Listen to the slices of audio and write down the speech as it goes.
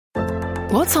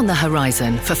What's on the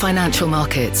horizon for financial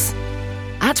markets?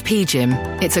 At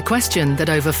PGIM, it's a question that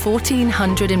over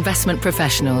 1,400 investment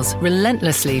professionals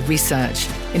relentlessly research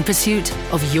in pursuit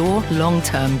of your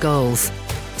long-term goals.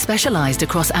 Specialized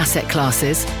across asset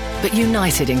classes, but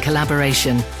united in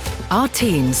collaboration, our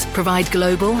teams provide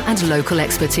global and local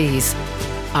expertise.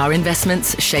 Our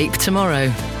investments shape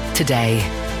tomorrow, today.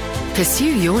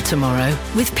 Pursue your tomorrow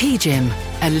with PGIM,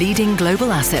 a leading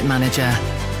global asset manager.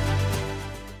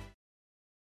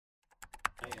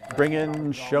 Bring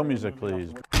in show music,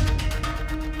 please.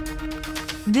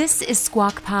 This is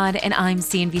Squawk Pod, and I'm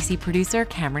CNBC producer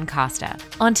Cameron Costa.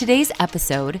 On today's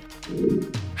episode,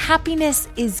 happiness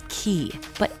is key,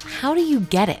 but how do you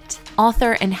get it?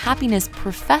 Author and happiness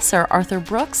professor Arthur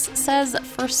Brooks says,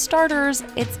 for starters,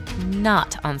 it's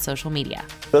not on social media.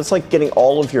 That's like getting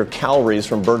all of your calories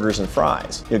from burgers and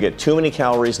fries. You'll get too many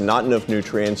calories, not enough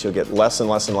nutrients, you'll get less and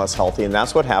less and less healthy, and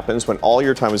that's what happens when all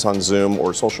your time is on Zoom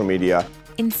or social media.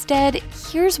 Instead,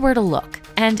 here's where to look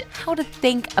and how to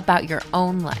think about your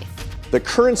own life. The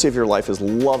currency of your life is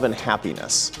love and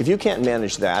happiness. If you can't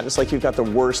manage that, it's like you've got the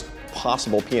worst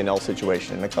possible P&L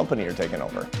situation in the company you're taking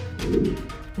over.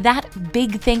 That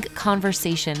big think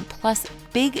conversation plus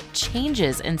big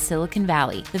changes in Silicon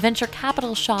Valley. The venture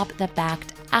capital shop that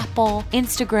backed Apple,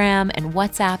 Instagram, and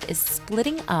WhatsApp is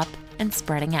splitting up and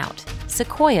spreading out.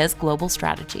 Sequoia's global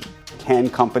strategy. 10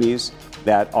 companies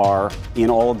that are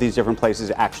in all of these different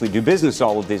places actually do business in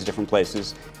all of these different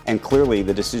places. And clearly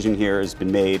the decision here has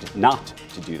been made not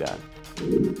to do that.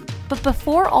 But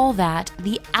before all that,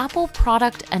 the Apple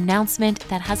product announcement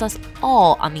that has us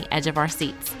all on the edge of our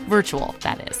seats. Virtual,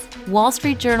 that is. Wall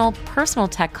Street Journal personal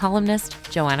tech columnist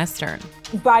Joanna Stern.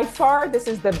 By far, this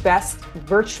is the best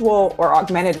virtual or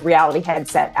augmented reality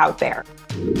headset out there.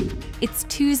 It's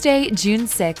Tuesday, June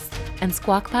 6th, and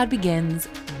Squawk Pod begins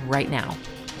right now.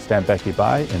 Stand Becky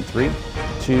by in 3,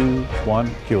 2,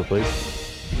 1. Cue it, please.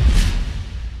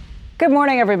 Good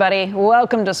morning, everybody.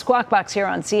 Welcome to Squawk Box here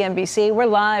on CNBC. We're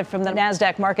live from the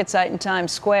NASDAQ market site in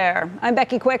Times Square. I'm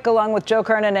Becky Quick, along with Joe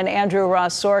Kernan and Andrew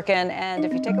Ross Sorkin. And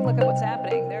if you take a look at what's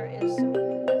happening, there is...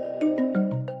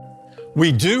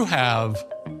 We do have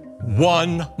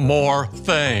one more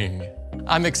thing.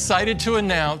 I'm excited to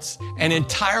announce an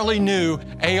entirely new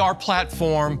AR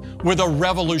platform with a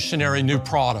revolutionary new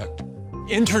product.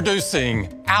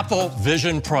 Introducing Apple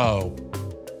Vision Pro.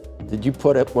 Did you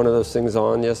put up one of those things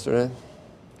on yesterday?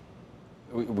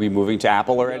 We moving to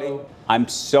Apple already? I'm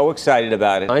so excited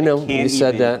about it. I know. You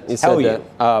said that.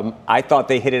 I thought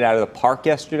they hit it out of the park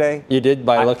yesterday. You did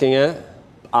by looking at it?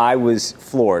 I was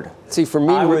floored. See, for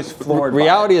me,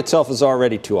 reality itself is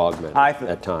already too augmented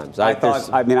at times.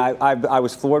 I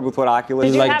was floored with what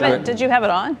Oculus. Did you have it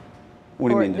on? What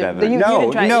do you mean?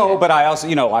 No, but I also,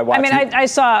 I watched. I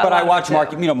saw. But I watched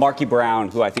Marky Brown,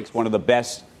 who I think is one of the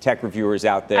best tech reviewers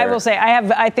out there. I will say,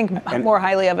 I think more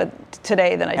highly of it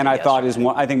today than I did. And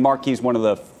I think Marky's one of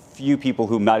the few people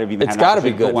who might have even had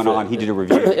to put one on. He did a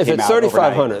review. If it's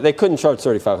 $3,500, they couldn't charge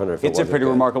 $3,500. It's a pretty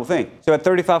remarkable thing. So at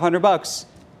 $3,500.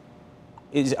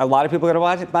 Is a lot of people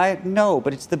going to buy it? No,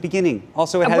 but it's the beginning.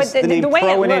 Also, it has the name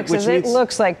Pro in it, which it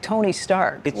looks like Tony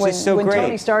Stark. It's just so great. When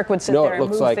Tony Stark would sit there and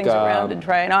move things around and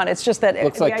try it on. It's just that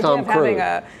looks the like idea Tom of having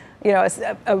Cruise.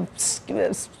 a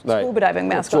scuba diving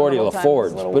mask Geordie on the whole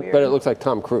time LaForge, but it looks like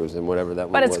Tom Cruise and whatever that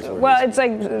one was. But it's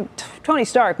like Tony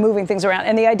Stark moving things around.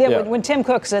 And the idea, when Tim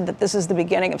Cook said that this is the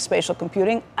beginning of spatial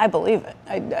computing, I believe it.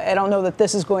 I don't know that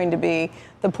this is going to be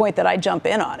the point that I jump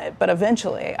in on it, but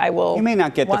eventually I will. You may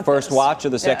not get the first watch or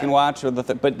the second watch, or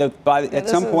at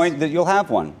some point that you'll have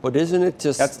one. But isn't it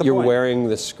just you're wearing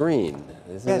the screen?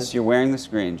 Yes, you're wearing the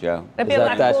screen, Joe. That'd be a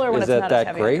lot cooler when it's not as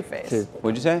heavy on your face.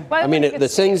 What'd you say? I mean, the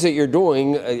things that you're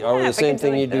doing are the same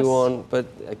thing you do on, but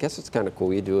I guess it's kind of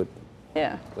cool. You do it.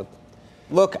 Yeah.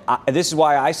 Look, this is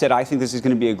why I said I think this is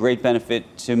going to be a great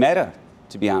benefit to Meta,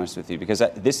 to be honest with you, because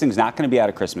this thing's not going to be out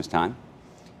at Christmas time,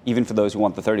 even for those who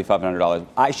want the $3,500.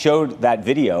 I showed that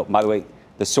video. By the way,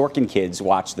 the Sorkin kids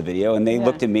watched the video, and they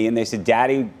looked at me and they said,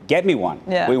 Daddy, get me one.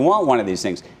 Yeah. We want one of these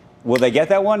things. Will they get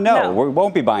that one? No. We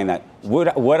won't be buying that. Would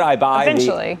I buy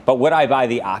eventually? Would I buy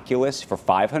the Oculus for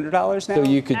 $500 now? So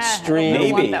you could stream.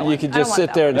 Maybe you could just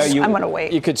sit there. I'm going to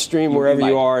wait. You could stream wherever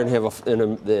you are and have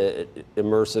the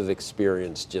immersive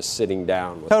experience, just sitting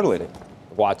down. Totally.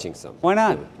 Watching something. Why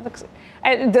not?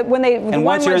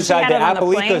 Once you're inside the Apple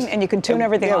ecosystem, and you can tune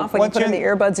everything off. When you put in the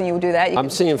earbuds and you do that, I'm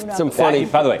seeing some funny.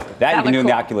 By the way, that you can do in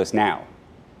the Oculus now.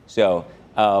 So.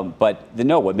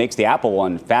 What makes the Apple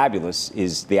one fabulous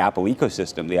is the Apple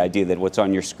ecosystem. The idea that what's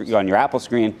on your Apple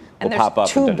screen will pop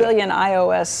up. And there's 2 billion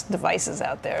iOS devices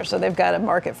out there, so they've got a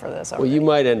market for this already. Well, you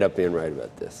might end up being right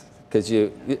about this. because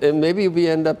and maybe we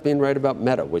end up being right about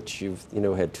Meta, which you've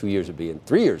had 2 years of being,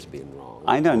 3 years of being wrong.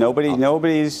 I know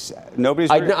nobody's.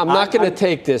 I'm not going to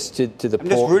take this to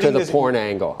the porn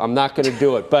angle. I'm not going to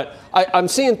do it. But I'm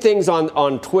seeing things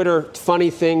on Twitter, funny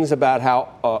things about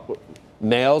how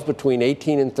males between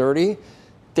 18 and 30,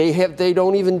 they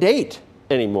don't even date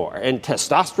anymore, and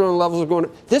testosterone levels are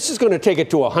going. This is going to take it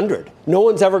to 100. No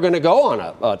one's ever going to go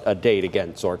on a date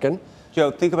again, Sorkin. Joe,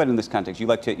 think about it in this context. You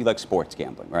like sports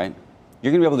gambling, right?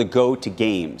 You're going to be able to go to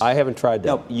games. I haven't tried that.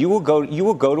 No, you will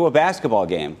go to a basketball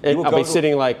game. I'll be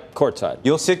sitting like courtside.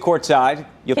 You'll sit courtside.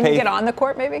 Can you get on the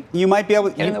court, maybe? You might be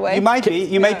able. Get in the way? You might be.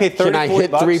 You might pay $30. Can I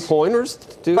hit three-pointers?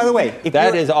 By the way,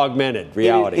 that is augmented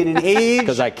reality. In an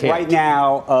age I can't. right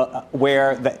now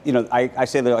where I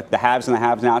say they're like the haves and the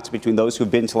have-nots between those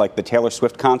who've been to like the Taylor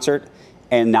Swift concert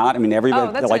and not. I mean, everybody.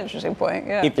 Oh, that's an interesting point.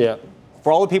 Yeah.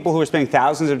 For all the people who are spending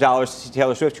thousands of dollars to see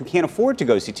Taylor Swift, who can't afford to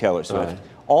go see Taylor Swift. Right.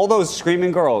 All those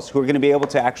screaming girls who are going to be able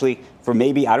to actually, for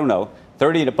maybe, I don't know,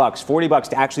 $30 $40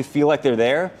 to actually feel like they're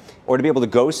there, or to be able to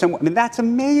go somewhere. I mean, that's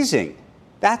amazing.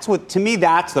 To me,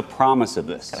 that's the promise of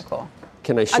this. Kind of cool.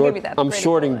 Can I short? I'm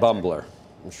shorting Bumbler.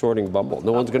 I'm shorting Bumble.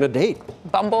 No one's going to date.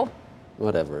 Bumble?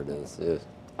 Whatever it is. Yeah.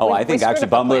 Oh, I think actually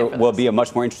Bumbler will be a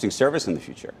much more interesting service in the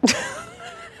future.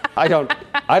 I don't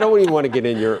even want to get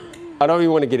in your. I don't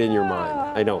even want to get in your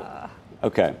mind. I don't.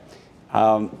 Okay.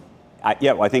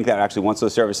 I think that actually once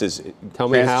those services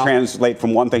translate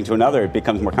from one thing to another, it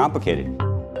becomes more complicated.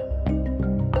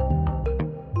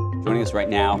 Joining us right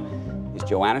now is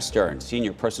Joanna Stern,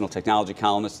 senior personal technology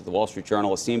columnist at the Wall Street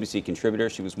Journal, a CNBC contributor.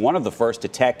 She was one of the first to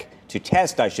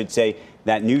test,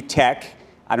 that new tech.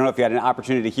 I don't know if you had an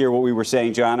opportunity to hear what we were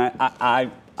saying, Joanna.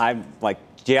 I'm like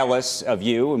jealous of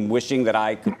you and wishing that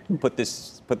I could put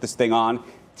this thing on.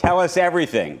 Tell us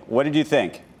everything. What did you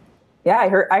think? Yeah,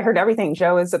 I heard everything.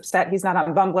 Joe is upset he's not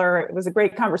on Bumbler. It was a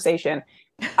great conversation.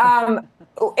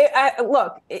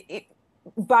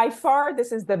 By far,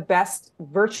 this is the best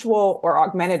virtual or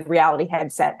augmented reality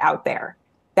headset out there.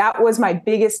 That was my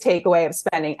biggest takeaway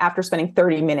after spending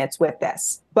 30 minutes with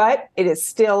this. But it is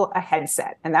still a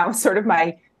headset. And that was sort of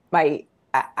I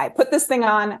put this thing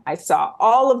on. I saw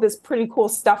all of this pretty cool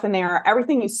stuff in there.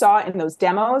 Everything you saw in those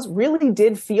demos really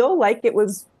did feel like it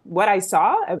was what I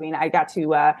saw. I mean, I got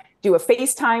to do a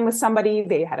FaceTime with somebody.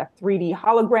 They had a 3D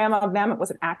hologram of them. It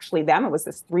wasn't actually them. It was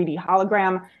this 3D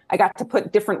hologram. I got to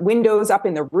put different windows up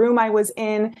in the room I was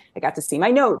in. I got to see my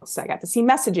notes. I got to see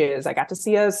messages. I got to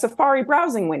see a Safari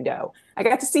browsing window. I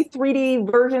got to see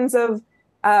 3D versions of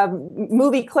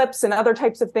movie clips and other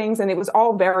types of things. And it was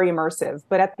all very immersive.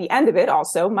 But at the end of it,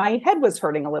 also, my head was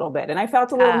hurting a little bit. And I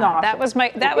felt a little nauseous.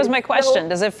 That was my question.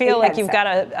 Does it feel like you've got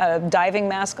a diving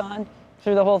mask on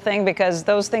through the whole thing? Because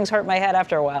those things hurt my head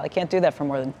after a while. I can't do that for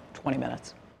more than 20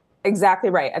 minutes.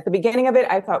 Exactly right. At the beginning of it,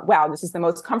 I thought, wow, this is the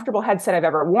most comfortable headset I've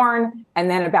ever worn.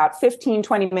 And then about 15,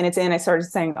 20 minutes in, I started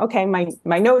saying, okay,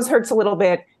 my nose hurts a little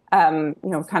bit, kind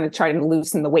of trying to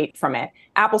loosen the weight from it.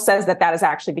 Apple says that is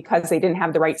actually because they didn't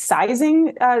have the right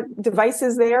sizing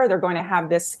devices there. They're going to have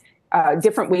this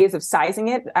different ways of sizing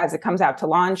it as it comes out to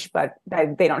launch, but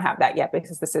they don't have that yet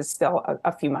because this is still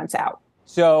a few months out.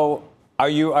 So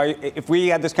if we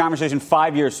had this conversation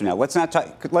 5 years from now, we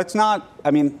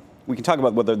can talk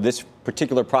about whether this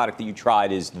particular product that you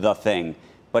tried is the thing,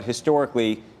 but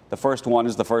historically, the first one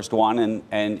is the first one,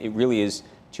 and it really is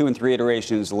 2 and 3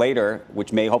 iterations later,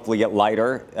 which may hopefully get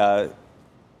lighter,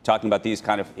 talking about these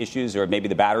kind of issues, or maybe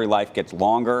the battery life gets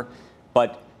longer.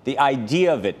 But the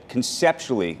idea of it,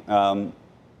 conceptually,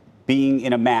 being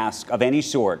in a mask of any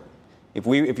sort,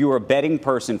 if you were a betting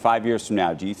person 5 years from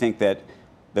now, do you think that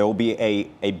there will be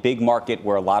a big market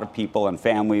where a lot of people and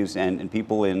families and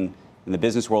people in the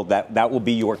business world, that will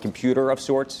be your computer of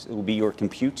sorts? It will be your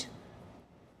compute?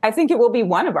 I think it will be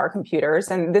one of our computers.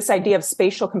 And this idea of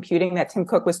spatial computing that Tim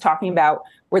Cook was talking about,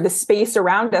 where the space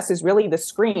around us is really the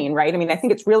screen, right? I mean, I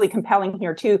think it's really compelling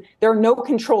here, too. There are no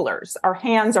controllers. Our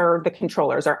hands are the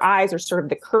controllers. Our eyes are sort of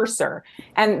the cursor.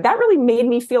 And that really made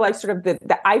me feel like sort of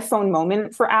the iPhone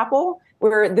moment for Apple,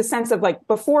 where the sense of like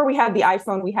before we had the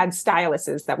iPhone, we had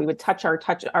styluses that we would touch our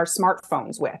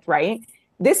smartphones with, right?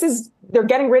 They're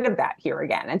getting rid of that here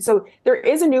again. And so there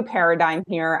is a new paradigm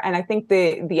here. And I think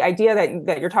the idea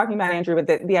that you're talking about, Andrew, with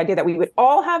the idea that we would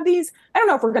all have these, I don't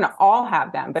know if we're going to all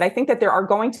have them, but I think that there are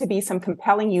going to be some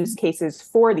compelling use cases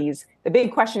for these. The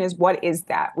big question is, what is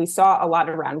that? We saw a lot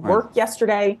around work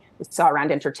yesterday. We saw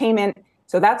around entertainment.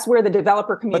 So that's where the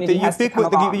developer community has to come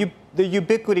along. The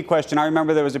ubiquity question, I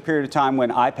remember there was a period of time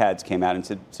when iPads came out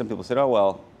and some people said, oh,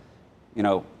 well,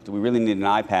 do we really need an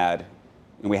iPad?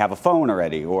 And we have a phone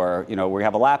already, or we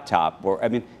have a laptop,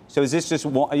 So is this just,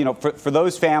 for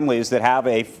those families that have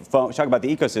a phone, talk about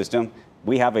the ecosystem,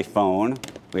 we have a phone,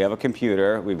 we have a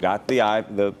computer, we've got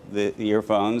the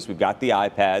earphones, we've got the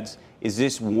iPads. Is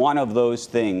this one of those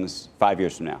things 5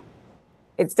 years from now?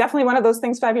 It's definitely one of those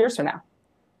things 5 years from now.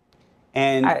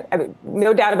 And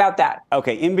no doubt about that.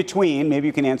 Okay, in between, maybe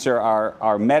you can answer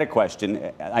our meta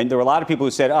question. There were a lot of people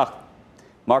who said,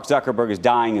 Mark Zuckerberg is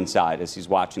dying inside as he's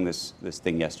watching this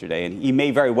thing yesterday. And he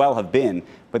may very well have been,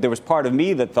 but there was part of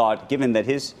me that thought, given that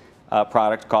his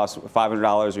product costs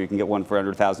 $500 or you can get one for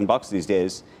 $100,000 these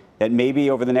days, that maybe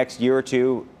over the next year or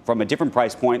two from a different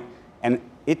price point, and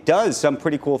it does some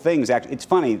pretty cool things. Actually, it's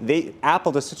funny.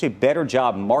 Apple does such a better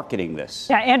job marketing this.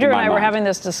 Yeah, Andrew and I were having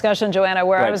this discussion, Joanna,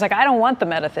 where I was like, I don't want the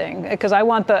Meta thing because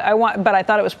but I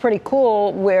thought it was pretty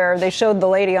cool where they showed the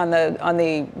lady on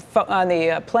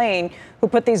the plane who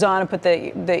put these on and put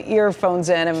the earphones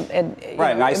in and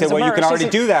right. And I said, well, you can already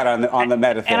do that on the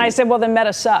Meta thing. And I said, well, then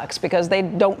Meta sucks because they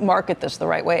don't market this the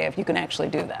right way if you can actually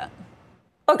do that.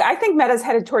 Look, I think Meta's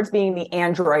headed towards being the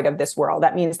Android of this world.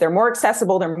 That means they're more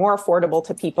accessible, they're more affordable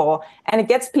to people, and it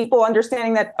gets people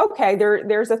understanding that, okay,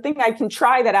 there's a thing I can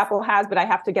try that Apple has, but I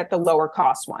have to get the lower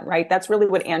cost one, right? That's really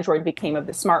what Android became of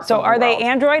the smartphone So are world. they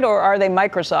Android or are they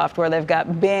Microsoft, where they've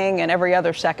got Bing and every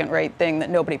other second-rate thing that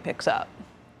nobody picks up?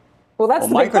 Well, that's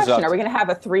the big question. Are we going to have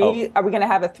a three? Oh. Are we going to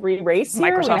have a three race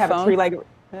here? Microsoft have phone? a three-leg.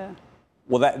 Yeah.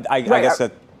 Well, I guess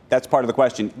that's part of the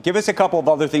question. Give us a couple of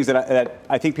other things that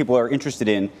I think people are interested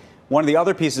in. One of the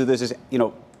other pieces of this is,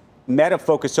 Meta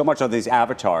focused so much on these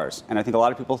avatars, and I think a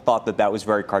lot of people thought that was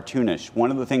very cartoonish. One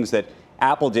of the things that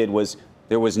Apple did was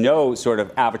there was no sort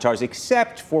of avatars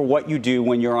except for what you do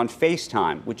when you're on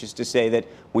FaceTime, which is to say that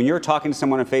when you're talking to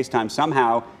someone on FaceTime,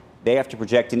 somehow they have to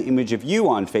project an image of you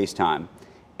on FaceTime.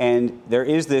 And there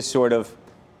is this sort of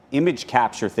image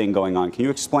capture thing going on. Can you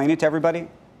explain it to everybody?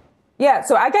 Yeah,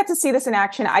 so I got to see this in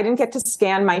action. I didn't get to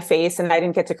scan my face and I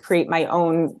didn't get to create my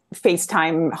own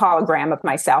FaceTime hologram of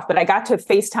myself, but I got to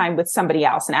FaceTime with somebody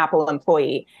else, an Apple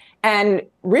employee. And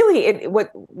really,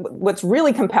 what's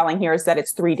really compelling here is that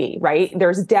it's 3D, right?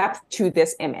 There's depth to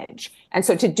this image. And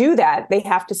so to do that, they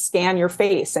have to scan your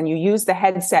face, and you use the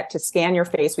headset to scan your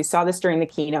face. We saw this during the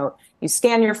keynote. You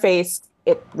scan your face,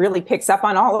 it really picks up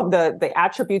on all of the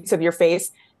attributes of your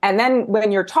face. And then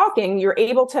when you're talking, you're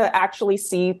able to actually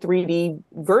see 3D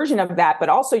version of that, but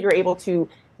also you're able to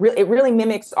it really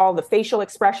mimics all the facial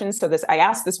expressions. So I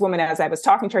asked this woman as I was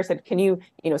talking to her, I said, can you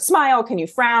smile? Can you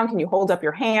frown? Can you hold up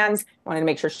your hands? I wanted to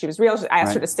make sure she was real. I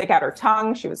asked her to stick out her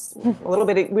tongue. She was a little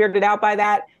bit weirded out by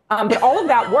that. But all of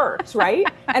that worked, right?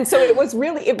 And so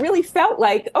it really felt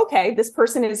like, okay, this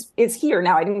person is here.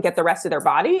 Now, I didn't get the rest of their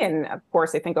body. And of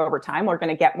course, I think over time, we're going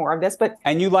to get more of this. But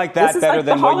and you like that better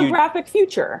than what you... holographic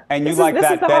future. And you like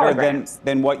that better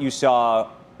than what you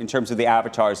saw in terms of the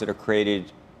avatars that are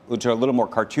created, which are a little more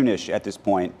cartoonish at this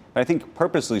point, but I think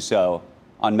purposely so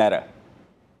on Meta.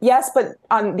 Yes, but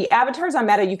on the avatars on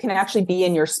Meta, you can actually be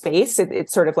in your space.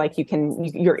 It's sort of like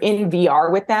you're in VR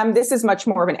with them. This is much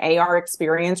more of an AR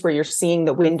experience where you're seeing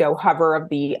the window hover of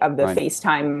the right.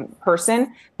 FaceTime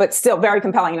person, but still very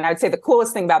compelling. And I would say the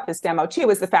coolest thing about this demo too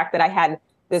is the fact that I had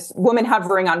this woman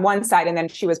hovering on one side, and then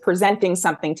she was presenting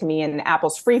something to me in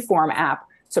Apple's Freeform app.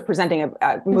 So presenting,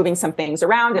 moving some things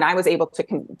around, and I was able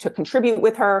to contribute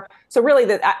with her. So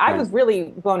really, I was really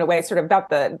blown away sort of about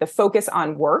the focus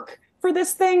on work for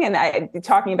this thing. And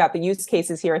talking about the use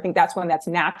cases here, I think that's one that's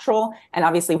natural and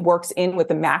obviously works in with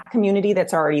the Mac community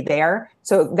that's already there.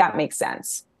 So that makes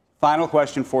sense. Final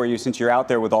question for you, since you're out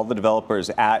there with all the developers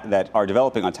that are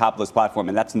developing on top of this platform,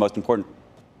 and that's the most important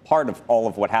part of all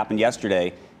of what happened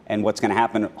yesterday and what's going to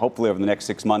happen hopefully over the next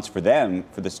 6 months for them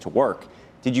for this to work.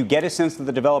 Did you get a sense that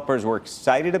the developers were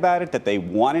excited about it, that they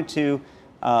wanted to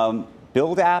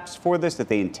build apps for this, that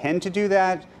they intend to do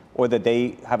that, or that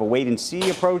they have a wait-and-see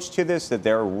approach to this, that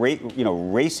they're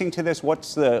racing to this?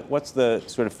 What's the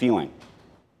sort of feeling?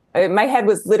 My head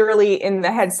was literally in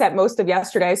the headset most of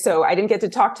yesterday, so I didn't get to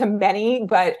talk to many,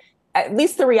 but at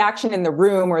least the reaction in the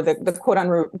room, or the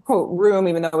quote-unquote room,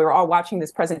 even though we were all watching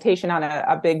this presentation on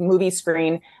a big movie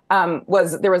screen, there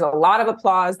was a lot of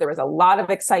applause. There was a lot of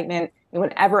excitement. And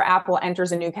whenever Apple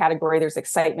enters a new category, there's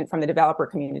excitement from the developer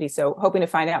community. So hoping to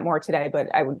find out more today, but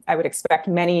I would expect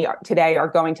many today are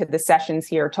going to the sessions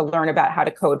here to learn about how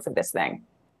to code for this thing.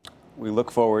 We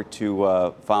look forward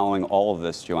to following all of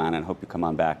this, Joanna, and hope you come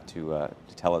on back to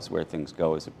tell us where things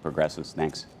go as it progresses.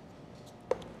 Thanks.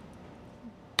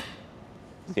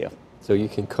 See ya. So you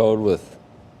can code with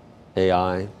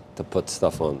AI to put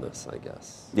stuff on this, I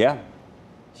guess. Yeah.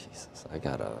 Jesus, I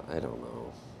don't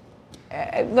know.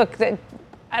 Look,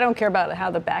 I don't care about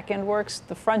how the back end works.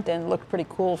 The front end looked pretty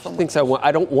cool from.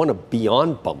 I don't want to be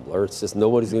on Bumbler. It's just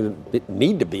nobody's going to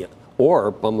need to be.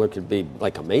 Or Bumbler could be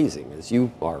like amazing as you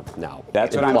are now.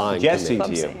 That's what I'm suggesting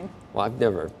to you. Well, I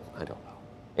don't know.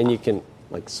 And you can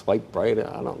like swipe right.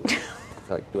 I don't know.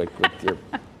 like with your.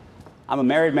 I'm a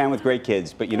married man with great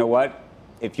kids, but you know what?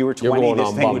 If you were 20,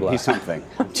 this thing would be something.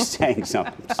 I'm just saying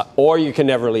something. Or you can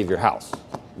never leave your house,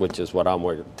 which is what I'm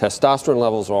worried. Testosterone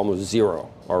levels are almost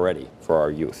zero already for our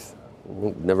youth.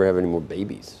 We'll never have any more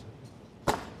babies.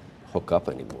 Hook up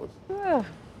anymore.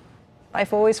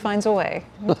 Life always finds a way.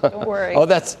 Don't worry. Oh,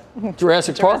 that's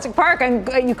Jurassic Park? Jurassic Park,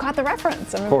 and you caught the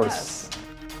reference. Of course.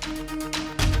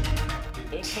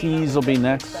 Cheese will be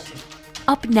next.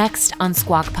 Up next on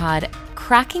Squawk Pod,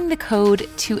 cracking the code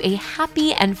to a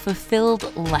happy and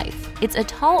fulfilled life. It's a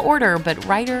tall order, but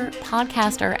writer,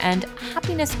 podcaster, and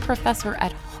happiness professor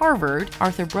at Harvard,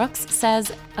 Arthur Brooks,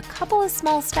 says a couple of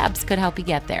small steps could help you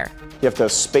get there. You have to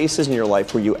have spaces in your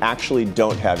life where you actually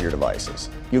don't have your devices.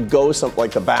 You go something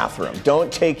like the bathroom.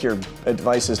 Don't take your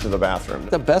devices to the bathroom.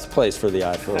 The best place for the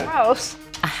iPhone. Gross.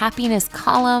 A happiness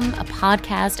column, a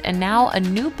podcast, and now a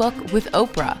new book with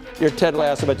Oprah. You're Ted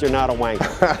Lasso, but you're not a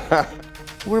wanker.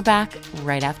 We're back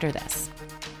right after this.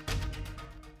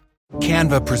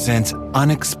 Canva presents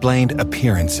Unexplained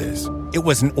Appearances. It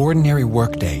was an ordinary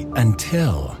workday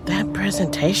until... that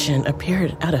presentation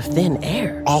appeared out of thin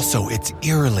air. Also, it's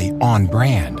eerily on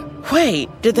brand. Wait,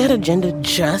 did that agenda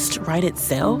just write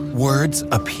itself? Words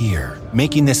appear,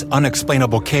 making this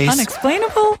unexplainable case...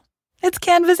 Unexplainable? It's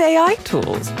Canva's AI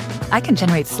tools. I can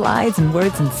generate slides and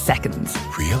words in seconds.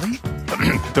 Really?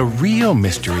 The real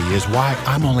mystery is why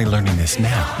I'm only learning this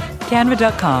now.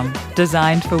 Canva.com,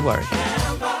 designed for work.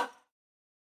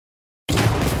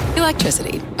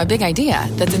 Electricity, a big idea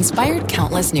that's inspired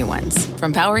countless new ones.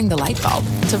 From powering the light bulb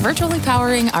to virtually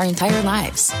powering our entire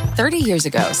lives. 30 years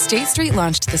ago, State Street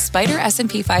launched the Spider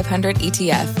S&P 500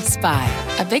 ETF,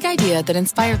 SPY. A big idea that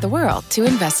inspired the world to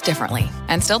invest differently.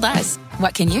 And still does.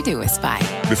 What can you do with SPY?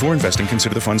 Before investing,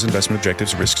 consider the fund's investment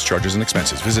objectives, risks, charges, and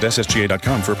expenses. Visit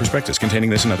ssga.com for a prospectus containing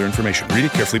this and other information. Read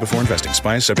it carefully before investing.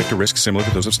 SPY is subject to risks similar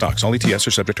to those of stocks. All ETFs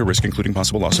are subject to risk, including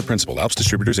possible loss of principal. Alps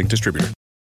Distributors, Inc. Distributor.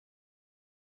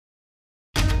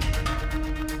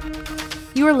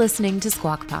 You are listening to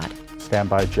Squawk Pod. Stand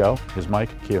by, Joe. Here's Mike.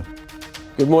 Q.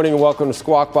 Good morning and welcome to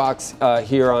Squawk Box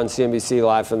here on CNBC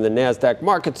Live from the NASDAQ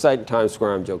market site in Times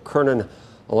Square. I'm Joe Kernan,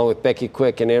 along with Becky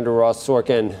Quick and Andrew Ross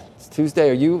Sorkin. It's Tuesday.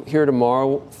 Are you here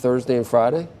tomorrow, Thursday, and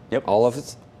Friday? Yep. All of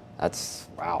us? That's,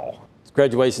 wow. It's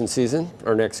graduation season.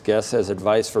 Our next guest has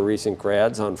advice for recent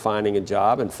grads on finding a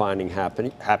job and finding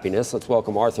happiness. Let's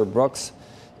welcome Arthur Brooks,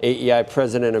 AEI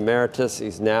President Emeritus.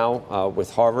 He's now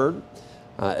with Harvard.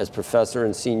 As professor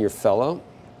and senior fellow,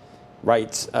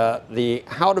 writes the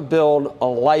How to Build a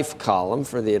Life column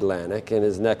for The Atlantic, and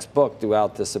his next book, due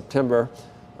out this September,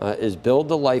 is Build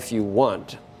the Life You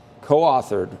Want,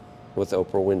 co-authored with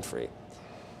Oprah Winfrey.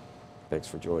 Thanks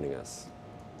for joining us.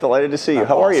 Delighted to see you.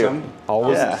 How are you?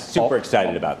 Always super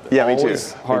excited about this. Yeah, me too.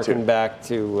 Always harken back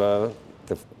to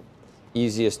the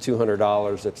easiest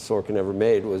 $200 that Sorkin ever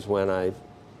made was when I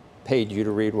paid you to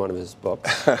read one of his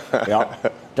books.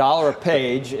 Yep. $1 a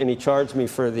page, and he charged me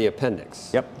for the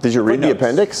appendix. Yep. Did you read the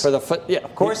appendix? For the yeah,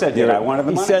 of course I did. I wanted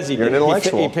the money. He says he You're did. an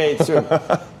intellectual. He paid soon.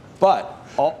 But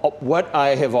what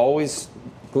I have always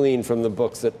gleaned from the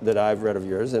books that I've read of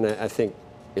yours, and I think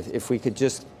if we could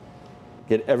just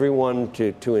get everyone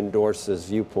to endorse this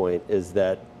viewpoint, is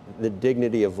that the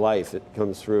dignity of life that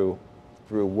comes through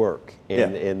work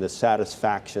and the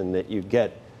satisfaction that you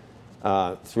get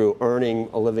through earning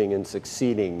a living and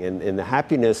succeeding, and the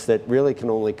happiness that really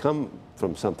can only come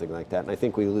from something like that. And I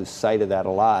think we lose sight of that a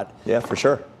lot. Yeah, for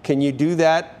sure. Can you do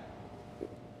that?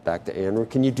 Back to Andrew.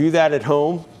 Can you do that at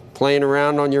home, playing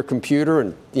around on your computer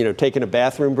and taking a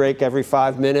bathroom break every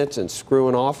 5 minutes and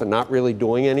screwing off and not really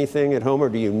doing anything at home? Or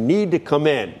do you need to come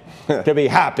in to be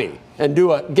happy and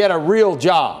get a real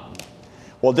job?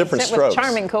 Well, different strokes. With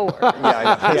charming coworkers.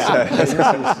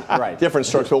 Right. Different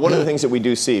strokes. But one of the things that we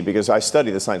do see, because I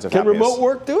study the science of happiness. Can remote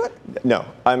work do it? No.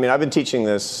 I mean, I've been teaching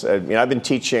this. I've been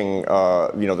teaching,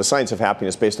 the science of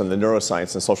happiness based on the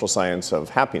neuroscience and social science of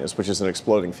happiness, which is an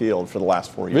exploding field for the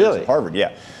last 4 years really? at Harvard.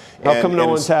 Yeah. How come no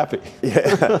one's happy?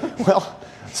 Yeah. Well,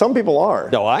 some people are.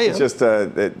 No, I am. It's just,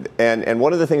 and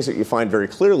one of the things that you find very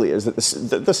clearly is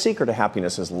that the secret to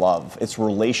happiness is love. It's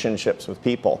relationships with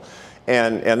people.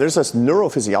 And there's this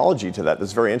neurophysiology to that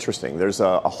that's very interesting. There's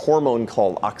a hormone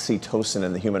called oxytocin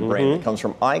in the human brain that comes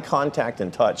from eye contact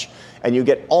and touch, and you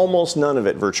get almost none of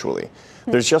it virtually.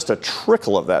 There's just a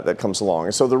trickle of that comes along.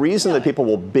 And so the reason that people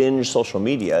will binge social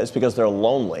media is because they're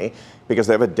lonely, because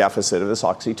they have a deficit of this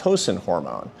oxytocin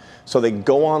hormone. So they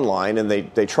go online and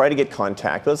they try to get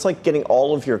contact, but it's like getting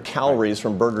all of your calories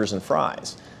from burgers and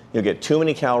fries. You'll get too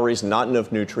many calories, not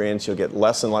enough nutrients, you'll get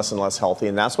less and less and less healthy,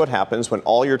 and that's what happens when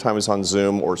all your time is on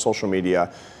Zoom or social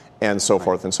media and so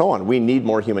forth and so on. We need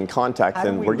more human contact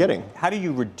than we're getting. How do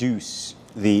you reduce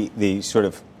the sort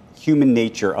of human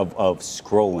nature of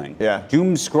scrolling? Yeah.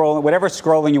 Doom scrolling, whatever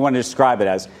scrolling you want to describe it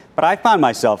as. But I find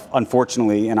myself,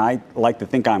 unfortunately, and I like to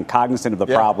think I'm cognizant of the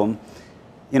problem.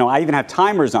 You know, I even have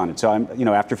timers on it. So I'm, you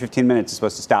know, after 15 minutes, it's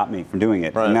supposed to stop me from doing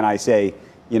it. Right. And then I say,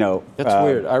 you know, that's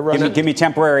weird. Give me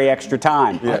temporary extra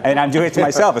time, and I'm doing it to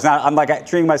myself. It's not. I'm like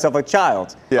treating myself like a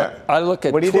child. Yeah. I look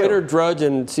at Twitter, Drudge,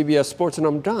 and CBS Sports, and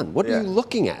I'm done. What are you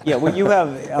looking at? Yeah. Well, you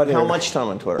have. But how much time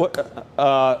on Twitter?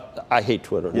 I hate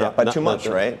Twitter. Yeah, but too much,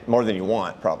 right? More than you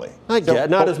want, probably. I get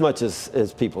not as much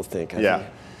as people think. I think.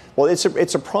 Well,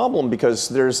 it's a problem because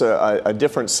there's a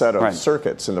different set of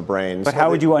circuits in the brain. But how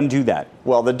would you undo that?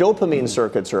 Well, the dopamine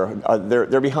circuits are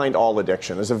they're behind all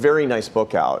addiction. There's a very nice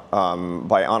book out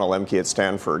by Anna Lemke at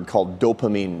Stanford called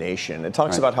Dopamine Nation. It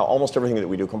talks about how almost everything that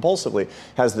we do compulsively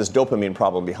has this dopamine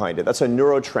problem behind it. That's a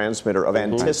neurotransmitter of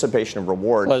anticipation of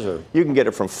reward. Pleasure. You can get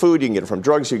it from food, you can get it from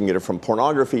drugs, you can get it from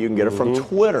pornography, you can get it from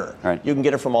Twitter. You can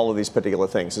get it from all of these particular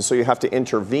things. And so you have to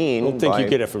intervene. I don't think you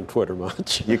get it from Twitter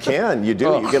much. You can, you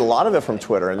do. You get a lot of it from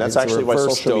Twitter, and that's actually why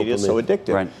social media is so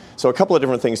addictive. Right. So a couple of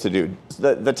different things to do.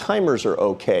 The timers are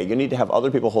okay. You need to have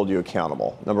other people hold you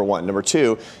accountable, number one. Number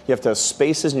two, you have to have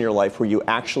spaces in your life where you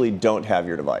actually don't have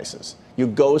your devices. You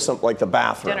go like the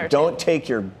bathroom. Don't take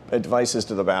your devices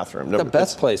to the bathroom. The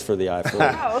best place for the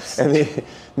iPhone. And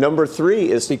number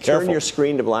three is to turn your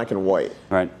screen to black and white.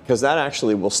 Right. Because that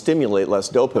actually will stimulate less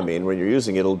dopamine when you're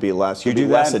using it. It'll be less. You'll be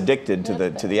less addicted to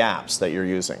the apps that you're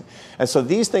using. And so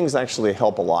these things actually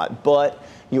help a lot. But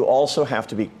you also have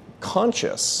to be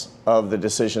conscious of the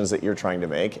decisions that you're trying to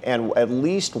make. And at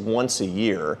least once a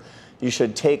year, you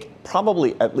should take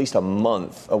probably at least a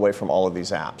month away from all of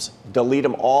these apps. Delete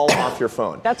them all off your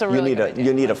phone. That's a really good idea.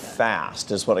 You need a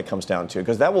fast is what it comes down to,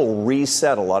 because that will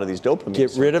reset a lot of these dopamine.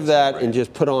 Get rid of that and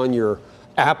just put on your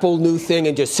Apple new thing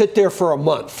and just sit there for a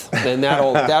month, and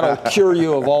that'll cure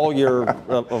you of all your.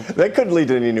 That could lead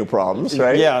to any new problems,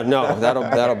 right? Yeah, no,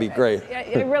 that'll be great.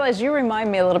 I realize you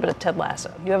remind me a little bit of Ted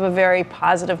Lasso. You have a very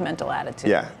positive mental attitude.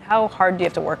 Yeah. How hard do you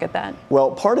have to work at that?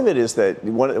 Well, part of it is that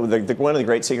one of the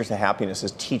great secrets to happiness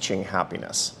is teaching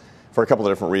happiness. For a couple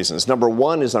of different reasons. Number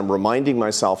one is I'm reminding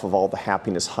myself of all the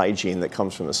happiness hygiene that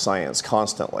comes from the science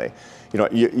constantly.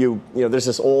 You know, there's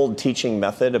this old teaching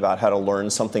method about how to learn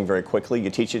something very quickly. You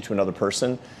teach it to another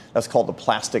person. That's called the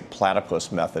plastic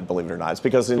platypus method, believe it or not. It's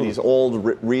because in these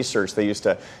old research, they used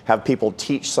to have people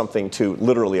teach something to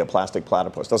literally a plastic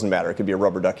platypus. Doesn't matter. It could be a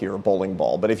rubber ducky or a bowling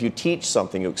ball. But if you teach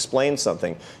something, you explain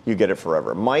something, you get it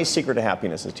forever. My secret to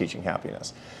happiness is teaching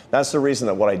happiness. That's the reason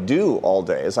that what I do all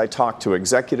day is I talk to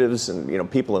executives and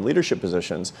people in leadership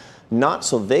positions, not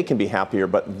so they can be happier,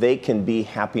 but they can be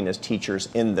happiness teachers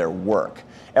in their work.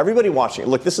 Everybody watching,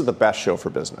 look, this is the best show for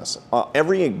business.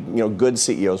 Every good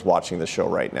CEO is watching this show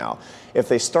right now. If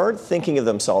they start thinking of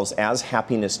themselves as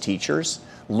happiness teachers,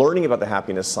 learning about the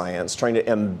happiness science, trying to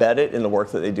embed it in the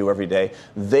work that they do every day,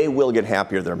 they will get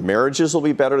happier. Their marriages will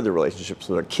be better, their relationships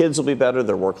with their kids will be better,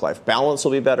 their work-life balance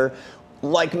will be better,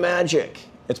 like magic.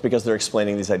 It's because they're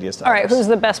explaining these ideas to others. All right, who's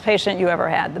the best patient you ever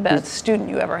had, the best student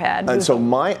you ever had? And so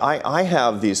I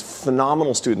have these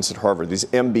phenomenal students at Harvard, these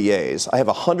MBAs. I have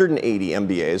 180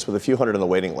 MBAs with a few hundred on the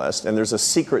waiting list, and there's a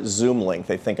secret Zoom link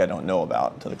they think I don't know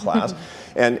about to the class.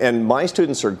 And my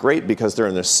students are great because they're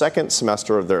in their second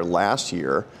semester of their last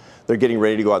year. They're getting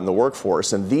ready to go out in the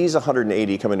workforce, and these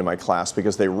 180 come into my class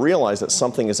because they realize that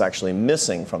something is actually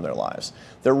missing from their lives.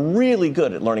 They're really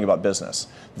good at learning about business.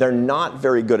 They're not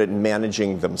very good at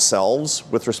managing themselves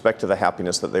with respect to the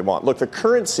happiness that they want. Look, the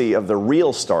currency of the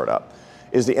real startup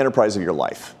is the enterprise of your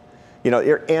life.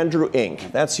 You're Andrew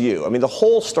Inc. That's you. I mean, the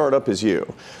whole startup is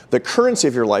you. The currency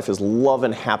of your life is love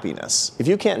and happiness. If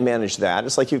you can't manage that,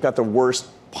 it's like you've got the worst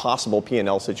possible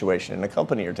P&L situation in a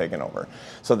company you're taking over.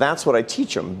 So that's what I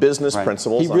teach them, business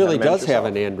principles. He really does have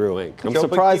an Andrew Inc. I'm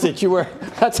surprised that you were,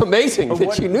 that's amazing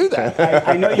that you knew that.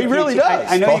 I know he really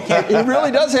does. I know you can't. He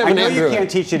really does have an Andrew Inc. I know you can't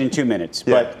teach it in 2 minutes,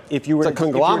 but if you were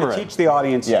to teach the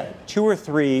audience 2 or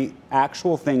 3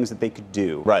 actual things that they could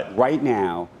do right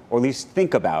now, or at least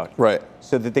think about,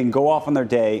 so that they can go off on their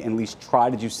day and at least try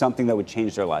to do something that would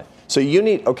change their life. So you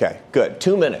need, okay, good,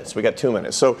 2 minutes. We got 2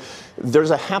 minutes. So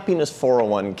there's a happiness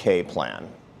 401k plan,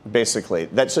 basically.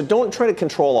 So don't try to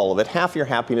control all of it. Half your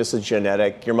happiness is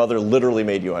genetic. Your mother literally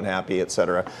made you unhappy, et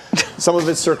cetera. Some of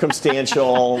it's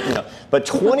circumstantial. But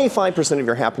 25% of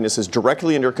your happiness is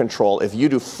directly in your control if you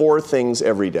do 4 things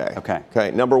every day.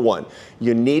 Okay. Number 1,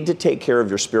 you need to take care of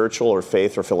your spiritual or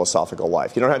faith or philosophical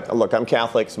life. You don't have to, look, I'm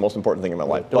Catholic. It's the most important thing in my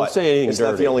life. Don't say anything it's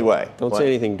dirty. Not the only way. Don't say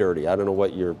anything dirty. I don't know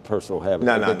what your personal habit is.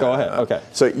 No. Go ahead. Okay.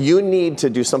 So you need to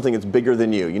do something that's bigger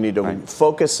than you. You need to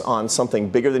focus on something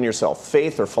bigger than yourself.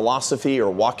 Faith or philosophy or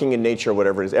walking in nature,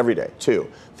 whatever it is, every day. 2,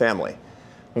 family.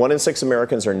 1 in 6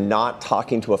 Americans are not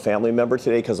talking to a family member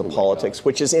today because of politics,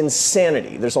 which is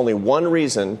insanity. There's only one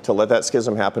reason to let that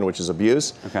schism happen, which is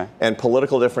abuse. And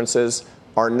political differences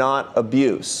are not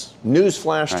abuse.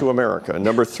 Newsflash to America.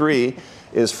 Number 3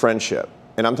 is friendship.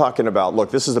 And I'm talking about,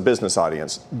 look, this is a business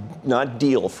audience, not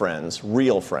deal friends,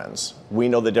 real friends. We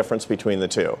know the difference between the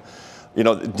two.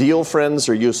 Deal friends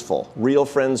are useful. Real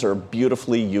friends are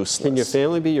beautifully useless. Can your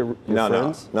family be your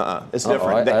friends? No. It's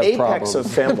different. The apex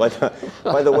of family,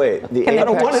 by the way, the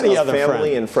apex of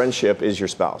family and friendship is your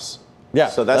spouse. Yeah.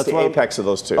 So that's the apex of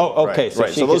those two. Oh, okay.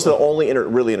 Right. So those are the only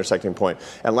really intersecting point.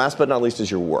 And last but not least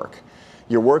is your work.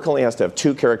 Your work only has to have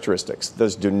 2 characteristics.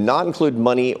 Those do not include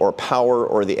money or power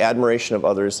or the admiration of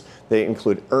others. They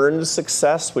include earned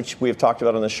success, which we have talked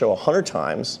about on the show 100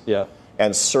 times. Yeah.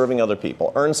 And serving other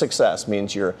people. Earned success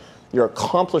means you're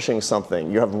accomplishing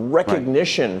something. You have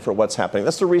recognition for what's happening.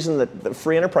 That's the reason that the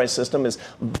free enterprise system is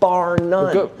bar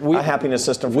none a happiness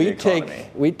system for the economy.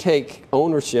 We take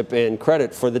ownership and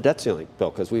credit for the debt ceiling bill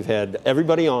because we've had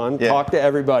everybody on, talked to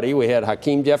everybody. We had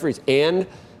Hakeem Jeffries and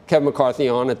Kevin McCarthy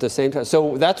on at the same time.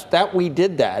 So we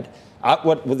did that.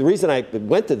 The reason I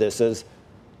went to this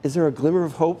is there a glimmer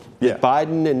of hope that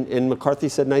Biden and McCarthy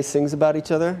said nice things about each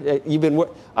other?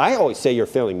 I always say you're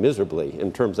failing miserably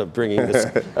in terms of bringing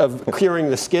this, of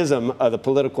curing the schism of the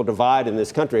political divide in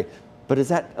this country. But is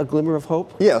that a glimmer of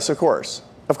hope? Yes, of course.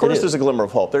 Of course there's a glimmer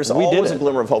of hope. There's always a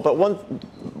glimmer of hope. But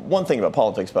one thing about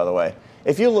politics, by the way,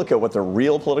 if you look at what the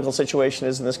real political situation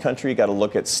is in this country, you got to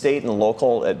look at state and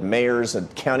local, at mayors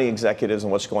and county executives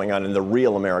and what's going on in the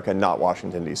real America, not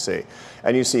Washington, D.C.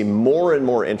 And you see more and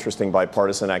more interesting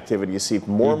bipartisan activity. You see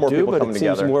more and more people coming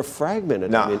together. It seems more fragmented.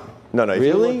 No.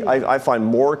 Really? I find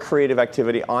more creative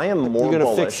activity. I am more bullish. You're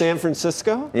going to fix San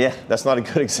Francisco? Yeah, that's not a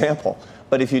good example.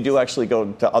 But if you do actually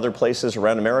go to other places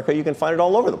around America, you can find it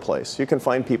all over the place. You can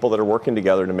find people that are working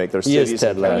together to make their cities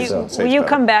and counties. Will you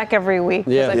come back every week?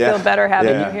 Because I feel better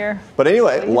having you here. But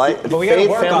anyway,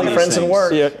 faith, family, friends, and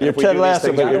work. You're Ted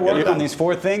Lasso, but you're working on these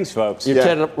 4 things, folks. You're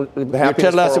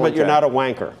Ted Lasso, but you're not a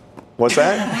wanker. What's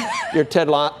that? You're Ted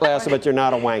Lasso, but you're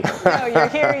not a wanker. No, you're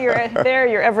here, you're there,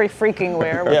 you're every freaking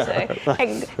where, we'll say.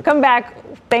 Hey, come back.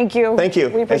 Thank you. Thank you.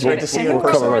 We appreciate great to see you in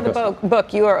person. Who wrote more of the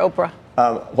book? You or Oprah?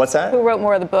 What's that? Who wrote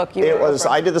more of the book? You or Oprah?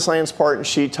 I did the science part, and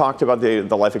she talked about the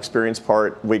life experience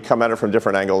part. We come at it from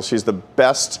different angles. She's the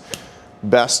best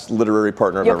literary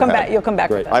partner I've ever had. You'll come back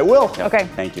with that. I will. Okay.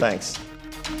 Thank you. Thanks.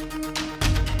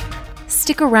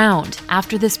 Stick around.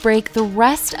 After this break, the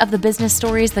rest of the business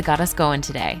stories that got us going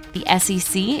today. The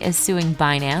SEC is suing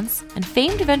Binance, and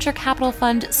famed venture capital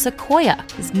fund Sequoia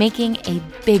is making a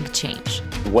big change.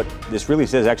 What this really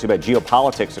says actually about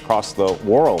geopolitics across the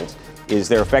world is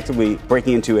they're effectively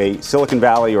breaking into a Silicon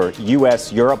Valley or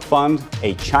U.S. Europe fund,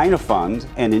 a China fund,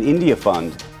 and an India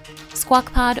fund.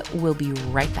 Squawk Pod will be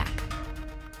right back.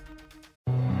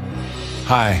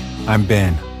 Hi, I'm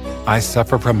Ben. I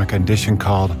suffer from a condition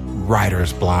called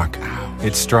writer's block.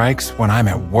 It strikes when I'm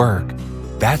at work.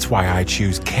 That's why I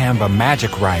choose Canva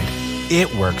Magic Write.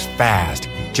 It works fast,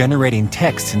 generating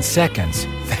text in seconds,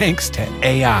 thanks to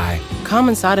AI.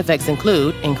 Common side effects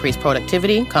include increased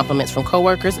productivity, compliments from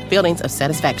coworkers, feelings of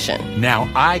satisfaction. Now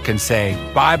I can say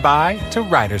bye-bye to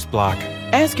writer's block.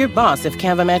 Ask your boss if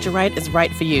Canva Magic Write is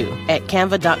right for you at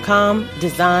canva.com,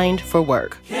 designed for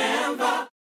work.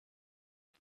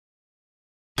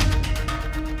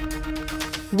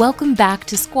 Welcome back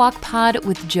to Squawk Pod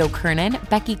with Joe Kernan,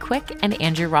 Becky Quick, and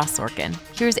Andrew Ross Sorkin.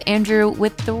 Here's Andrew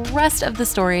with the rest of the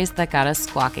stories that got us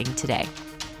squawking today.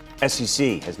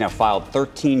 SEC has now filed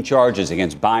 13 charges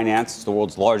against Binance, the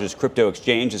world's largest crypto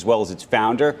exchange, as well as its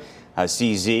founder,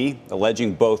 CZ,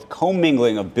 alleging both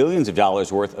commingling of billions of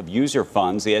dollars worth of user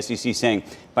funds. The SEC saying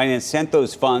Binance sent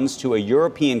those funds to a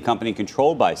European company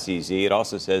controlled by CZ. It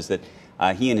also says that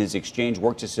he and his exchange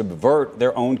worked to subvert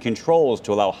their own controls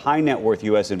to allow high net worth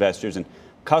U.S. investors and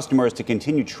customers to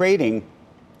continue trading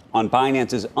on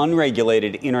Binance's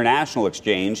unregulated international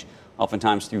exchange,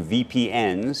 oftentimes through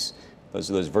VPNs.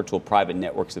 Those are those virtual private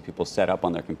networks that people set up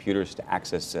on their computers to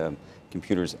access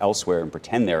computers elsewhere and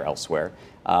pretend they're elsewhere.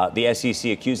 The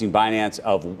SEC accusing Binance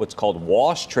of what's called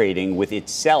wash trading with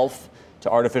itself to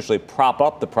artificially prop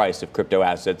up the price of crypto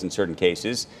assets in certain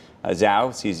cases. Zhao,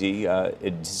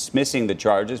 CZ, dismissing the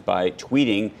charges by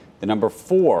tweeting the number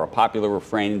 4, a popular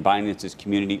refrain in Binance's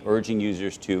community, urging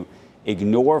users to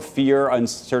ignore fear,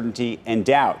 uncertainty, and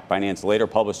doubt. Binance later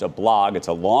published a blog, it's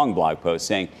a long blog post,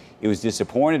 saying it was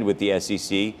disappointed with the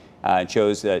SEC,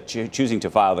 choosing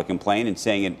to file the complaint, and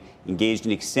saying it engaged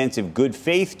in extensive good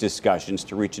faith discussions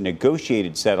to reach a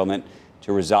negotiated settlement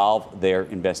to resolve their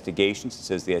investigations. It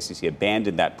says the SEC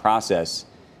abandoned that process.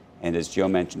 And as Joe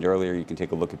mentioned earlier, you can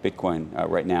take a look at Bitcoin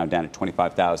right now down at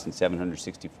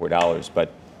 $25,764,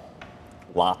 but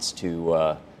lots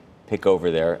to pick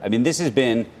over there. I mean, this has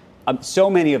been, so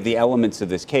many of the elements of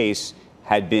this case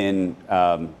had been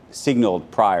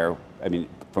signaled prior. I mean,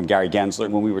 from Gary Gensler,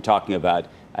 when we were talking about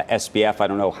SBF, I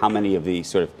don't know how many of the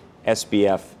sort of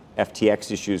SBF,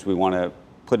 FTX issues we want to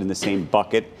put in the same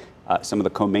bucket. Some of the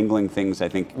commingling things, I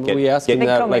think, we asked him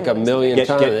that like a million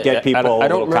times. Get people I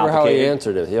don't remember how he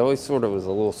answered it. He always sort of was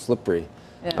a little slippery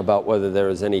about whether there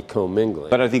was any commingling.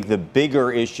 But I think the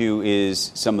bigger issue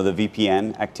is some of the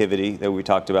VPN activity that we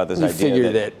talked about. This idea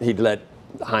figured that he'd let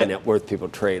high net worth people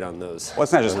trade on those. Well,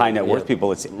 it's not just high net worth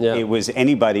people. It was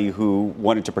anybody who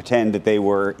wanted to pretend that they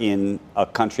were in a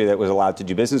country that was allowed to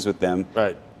do business with them,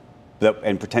 right?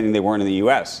 And pretending they weren't in the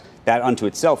U.S. That unto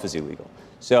itself is illegal.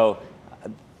 So,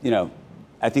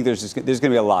 I think there's going to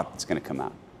be a lot that's going to come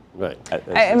out. Right.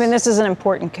 I mean, this is an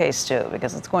important case, too,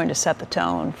 because it's going to set the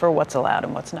tone for what's allowed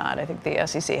and what's not. I think the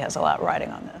SEC has a lot riding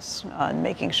on this, on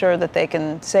making sure that they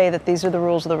can say that these are the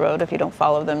rules of the road. If you don't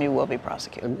follow them, you will be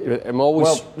prosecuted.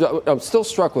 I'm still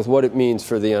struck with what it means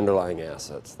for the underlying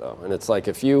assets, though. And it's like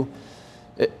if you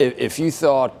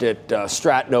thought that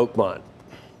Stratton Oakmont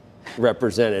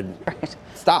represented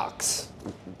stocks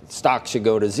should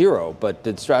go to zero, but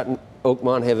did Stratton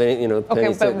Oakmont have any,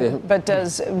 but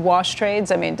does wash trades?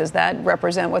 I mean, does that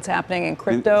represent what's happening in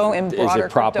crypto, in broader Is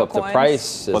it prop crypto up coins? the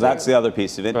price? Well, that's the other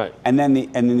piece of it. Right. And then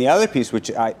the other piece,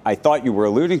 which I thought you were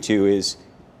alluding to, is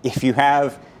if you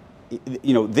have,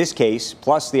 this case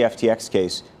plus the FTX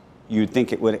case, you'd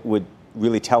think it would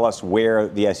really tell us where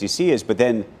the SEC is. But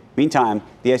then, meantime,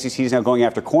 the SEC is now going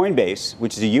after Coinbase,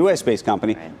 which is a U.S.-based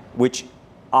company, which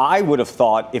I would have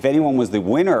thought if anyone was the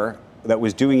winner that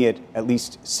was doing it at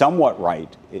least somewhat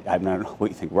right, I don't know what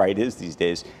you think right is these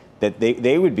days, that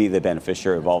they would be the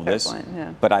beneficiary of all of this.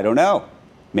 But I don't know.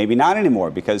 Maybe not anymore,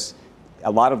 because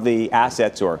a lot of the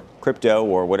assets or crypto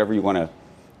or whatever you want to,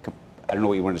 I don't know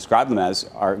what you want to describe them as,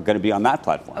 are going to be on that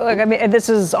platform. Look, I mean, this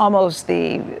is almost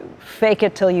the fake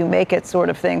it till you make it sort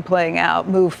of thing playing out.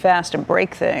 Move fast and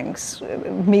break things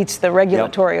meets the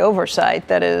regulatory oversight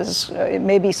that is, it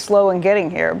may be slow in getting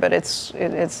here, but it's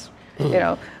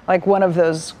like one of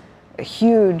those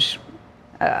huge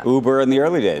Uber in the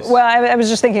early days. Well, I was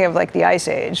just thinking of like the Ice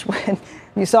Age when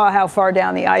you saw how far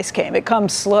down the ice came. It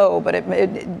comes slow, but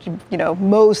it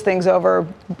mows things over,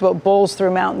 bowls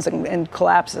through mountains and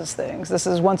collapses things. This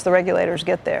is once the regulators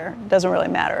get there. It doesn't really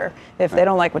matter. If they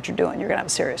don't like what you're doing, you're going to have a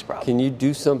serious problem. Can you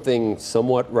do something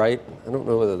somewhat right? I don't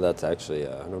know whether that's actually,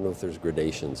 I don't know if there's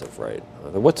gradations of right.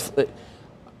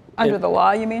 Under the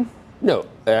law, you mean? No,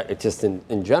 it's just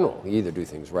in general. You either do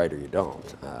things right or you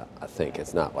don't. I think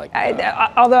it's not like.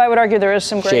 Although I would argue there is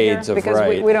some gray shades here of because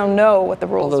right. we don't know what the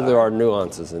rules Although are. there are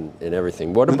nuances in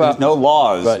everything. What about? There's no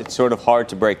laws. It's sort of hard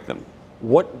to break them.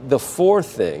 What the fourth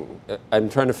thing? I'm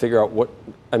trying to figure out what.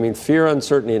 I mean, fear,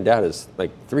 uncertainty, and doubt is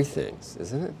like 3 things,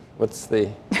 isn't it? What's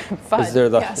the? Fun, is there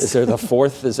the? yes. Is there the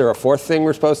fourth? Is there a fourth thing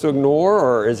we're supposed to ignore,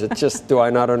 or is it just? Do I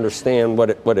not understand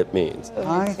what it means?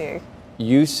 Let's see.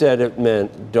 You said it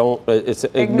meant don't. It's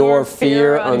ignore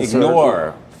fear, uncertainty.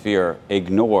 Ignore fear.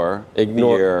 Ignore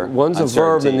fear. One's a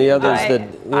verb, and the other's the.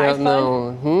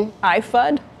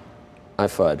 IFUD.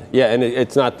 IFUD. Yeah, and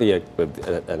it's not an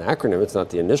acronym. It's not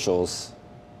the initials.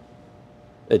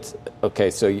 It's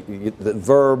okay. So the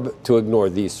verb to ignore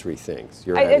these 3 things.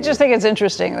 I just think it's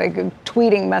interesting, like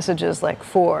tweeting messages like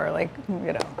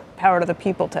power to the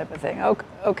people type of thing.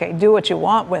 Okay, do what you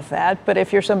want with that. But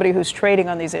if you're somebody who's trading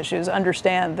on these issues,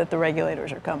 understand that the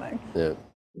regulators are coming. Yeah.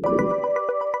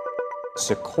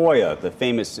 Sequoia, the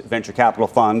famous venture capital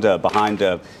fund behind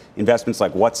investments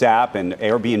like WhatsApp and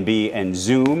Airbnb and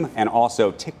Zoom and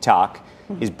also TikTok,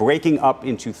 is breaking up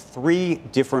into 3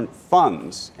 different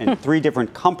funds and 3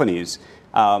 different companies.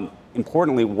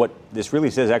 Importantly, what this really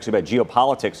says actually about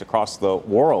geopolitics across the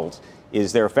world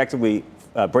is they're effectively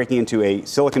breaking into a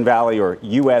Silicon Valley or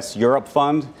U.S. Europe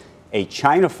fund, a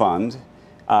China fund,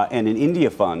 and an India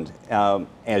fund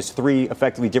as 3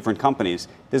 effectively different companies.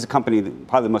 This is a company,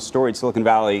 probably the most storied Silicon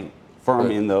Valley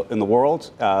firm in the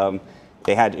world.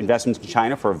 They had investments in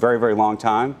China for a very, very long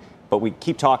time. But we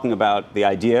keep talking about the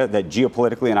idea that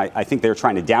geopolitically, and I think they're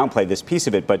trying to downplay this piece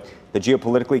of it, but that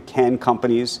geopolitically, can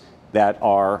companies that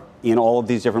are in all of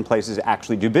these different places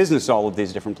actually do business all of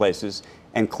these different places?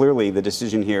 And clearly the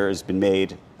decision here has been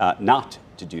made not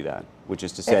to do that, which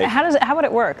is to say... How would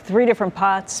it work? 3 different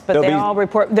pots, but they all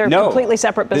report... They're completely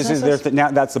separate businesses?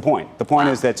 Now, that's the point. The point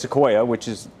is that Sequoia, which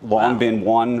has long been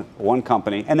one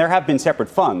company, and there have been separate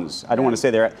funds. I don't want to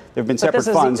say there have been separate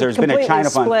funds. There's been a China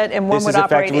fund. Split, and one would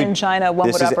operate in China,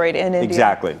 one would operate in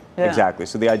India. Exactly.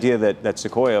 So the idea that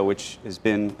Sequoia, which has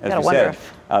been, as we said,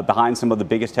 behind some of the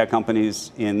biggest tech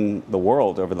companies in the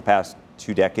world over the past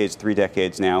 2 decades, 3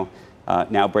 decades now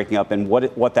breaking up, and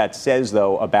what that says,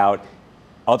 though, about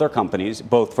other companies,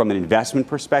 both from an investment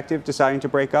perspective, deciding to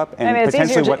break up, and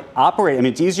potentially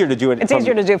it's easier to do it. It's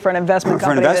easier to do for an investment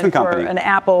company than for an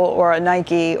Apple or a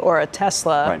Nike or a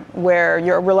Tesla, where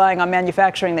you're relying on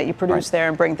manufacturing that you produce there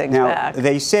and bring things back.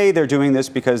 They say they're doing this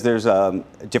because there's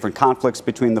different conflicts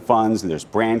between the funds, and there's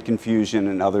brand confusion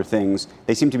and other things.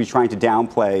 They seem to be trying to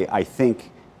downplay, I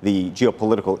think, the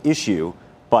geopolitical issue,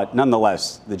 but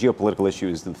nonetheless, the geopolitical issue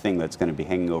is the thing that's going to be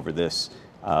hanging over this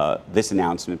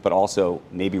announcement, but also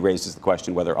maybe raises the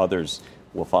question whether others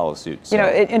will follow suit. So.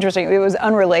 Interesting. It was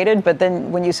unrelated, but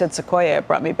then when you said Sequoia, it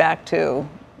brought me back to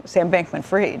Sam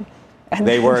Bankman-Fried. And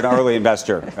they were an early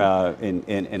investor in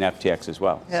FTX as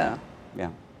well. Yeah. So,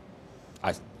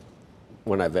 yeah.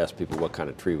 When I've asked people what kind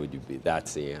of tree would you be,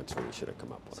 that's the answer we should have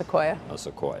come up with. Sequoia. A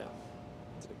sequoia.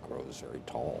 It grows very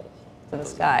tall. So the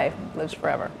sky lives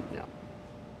forever. Yeah.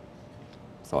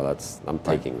 So I'm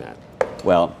taking that.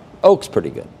 Well, oak's pretty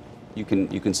good. You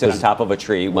can sit on top of a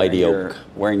tree, mighty oak,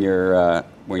 wearing your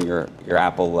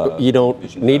Apple. You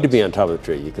don't need to be on top of a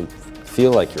tree. You can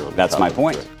feel like you're on. That's my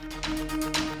point.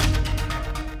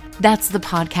 That's the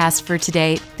podcast for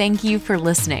today. Thank you for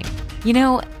listening.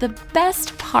 The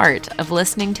best part of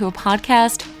listening to a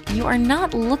podcast, you are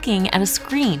not looking at a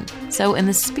screen. So in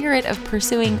the spirit of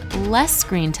pursuing less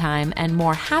screen time and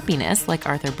more happiness, like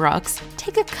Arthur Brooks,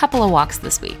 take a couple of walks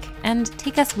this week and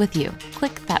take us with you.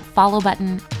 Click that follow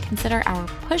button. Consider our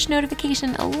push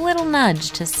notification a little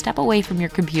nudge to step away from your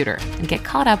computer and get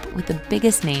caught up with the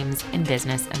biggest names in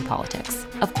business and politics.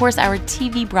 Of course, our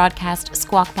TV broadcast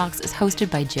Squawk Box is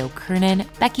hosted by Joe Kernan,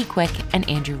 Becky Quick, and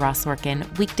Andrew Ross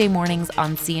Sorkin, weekday mornings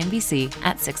on CNBC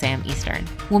at 6 a.m. Eastern.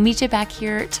 We'll meet you back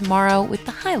here tomorrow with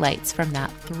the highlights from that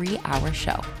 3-hour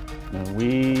show.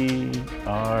 We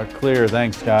are clear.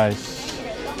 Thanks, guys.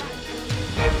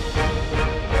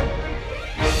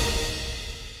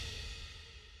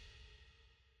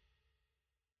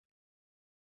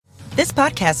 This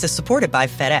podcast is supported by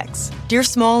FedEx. Dear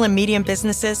small and medium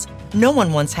businesses, no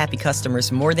one wants happy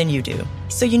customers more than you do.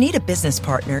 So you need a business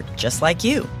partner just like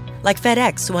you. Like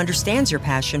FedEx, who understands your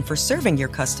passion for serving your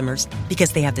customers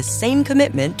because they have the same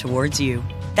commitment towards you.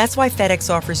 That's why FedEx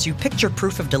offers you picture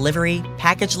proof of delivery,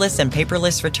 packageless and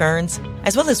paperless returns,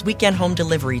 as well as weekend home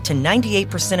delivery to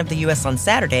 98% of the U.S. on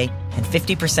Saturday and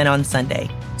 50% on Sunday.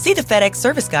 See the FedEx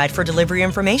service guide for delivery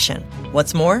information.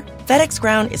 What's more, FedEx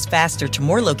Ground is faster to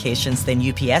more locations than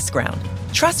UPS Ground.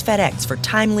 Trust FedEx for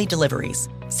timely deliveries.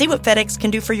 See what FedEx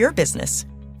can do for your business.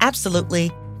 Absolutely,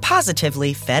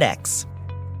 positively FedEx.